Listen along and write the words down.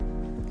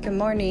Good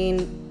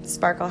morning,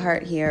 Sparkle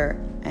Heart here,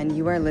 and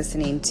you are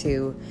listening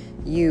to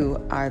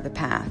You Are the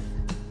Path.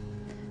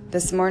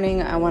 This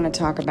morning I want to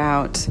talk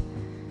about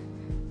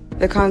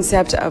the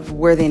concept of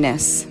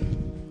worthiness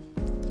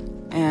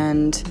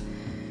and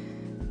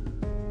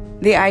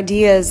the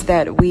ideas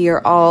that we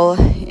are all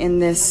in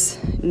this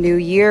new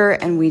year,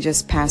 and we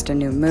just passed a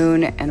new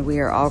moon, and we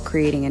are all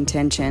creating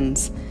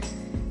intentions,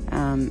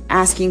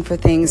 asking for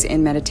things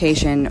in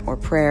meditation or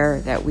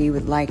prayer that we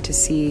would like to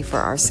see for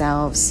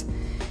ourselves.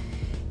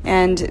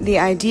 And the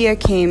idea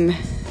came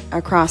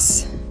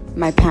across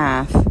my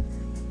path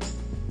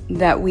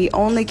that we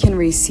only can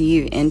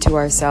receive into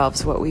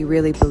ourselves what we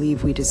really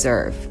believe we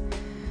deserve.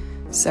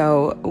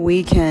 So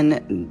we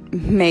can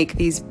make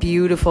these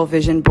beautiful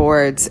vision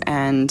boards,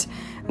 and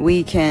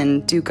we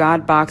can do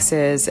God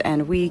boxes,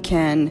 and we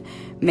can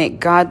make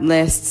God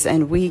lists,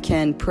 and we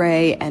can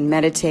pray and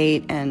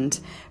meditate and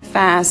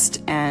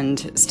fast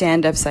and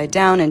stand upside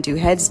down and do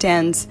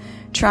headstands,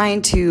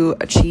 trying to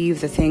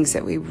achieve the things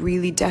that we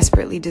really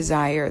desperately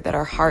desire, that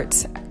our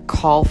hearts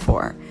call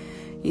for.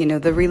 You know,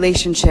 the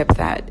relationship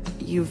that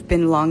you've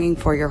been longing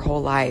for your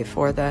whole life,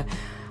 or the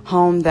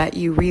home that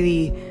you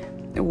really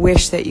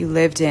wish that you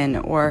lived in,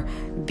 or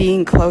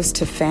being close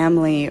to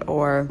family,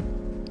 or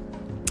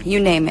you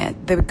name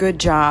it, the good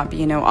job,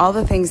 all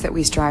the things that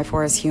we strive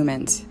for as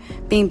humans,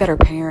 being better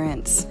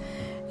parents.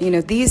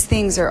 These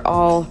things are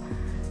all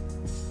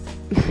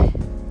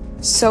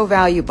so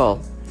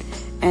valuable,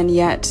 and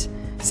yet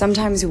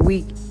sometimes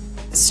we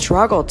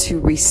struggle to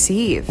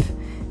receive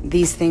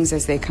these things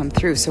as they come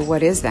through. So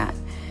what is that?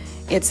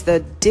 It's the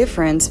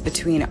difference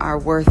between our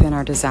worth and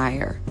our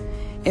desire.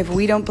 If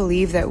we don't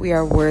believe that we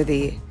are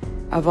worthy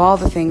of all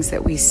the things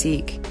that we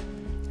seek,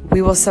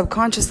 we will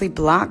subconsciously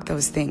block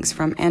those things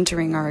from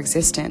entering our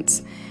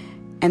existence.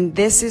 And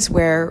this is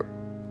where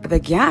the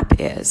gap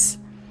is.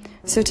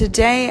 So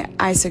today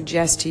I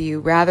suggest to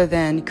you, rather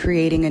than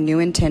creating a new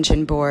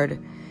intention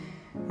board,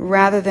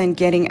 rather than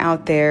getting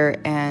out there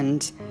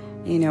and,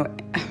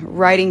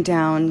 writing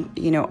down,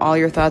 all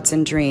your thoughts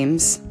and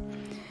dreams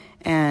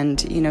and,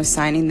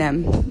 signing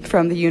them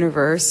from the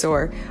universe,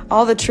 or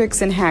all the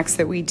tricks and hacks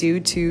that we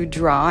do to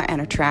draw and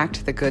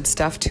attract the good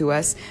stuff to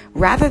us,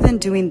 rather than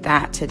doing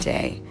that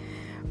today,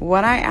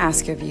 what I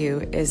ask of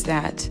you is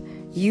that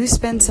you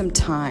spend some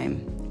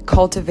time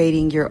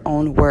cultivating your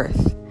own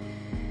worth.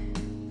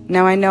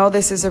 Now, I know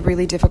this is a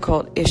really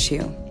difficult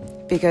issue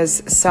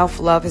because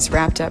self-love is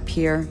wrapped up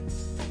here.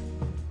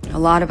 A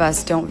lot of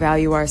us don't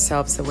value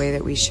ourselves the way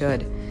that we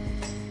should.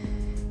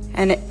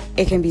 And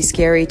it can be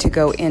scary to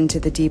go into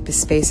the deepest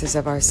spaces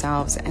of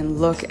ourselves and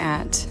look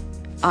at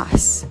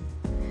us.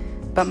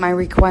 But my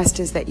request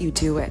is that you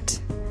do it.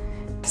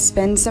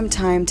 Spend some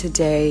time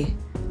today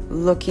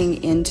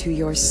looking into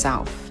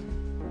yourself.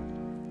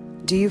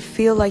 Do you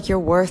feel like you're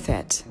worth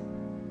it?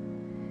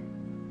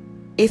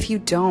 If you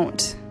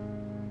don't,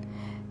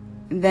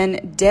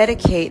 then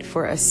dedicate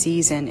for a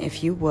season,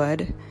 if you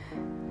would,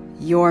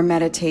 your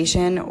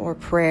meditation or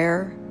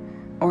prayer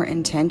or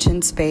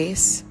intention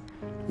space,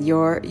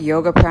 your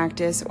yoga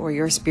practice or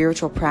your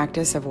spiritual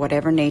practice of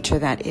whatever nature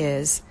that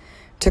is,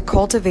 to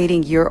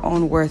cultivating your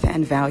own worth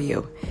and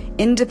value,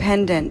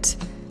 independent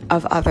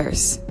of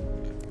others,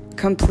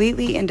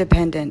 completely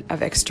independent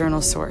of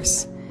external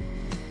source.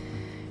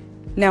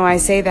 Now, I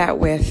say that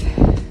with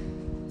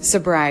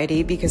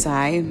sobriety because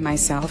I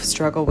myself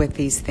struggle with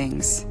these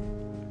things,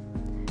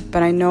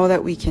 but I know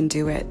that we can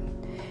do it.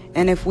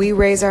 And if we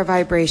raise our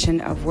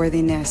vibration of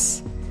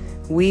worthiness,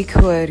 we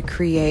could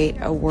create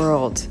a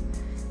world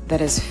that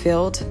is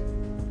filled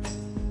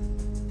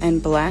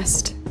and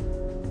blessed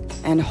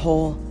and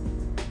whole,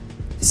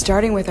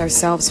 starting with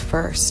ourselves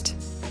first.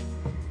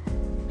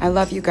 I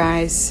love you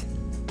guys.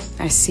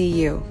 I see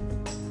you.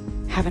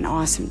 Have an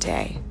awesome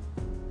day.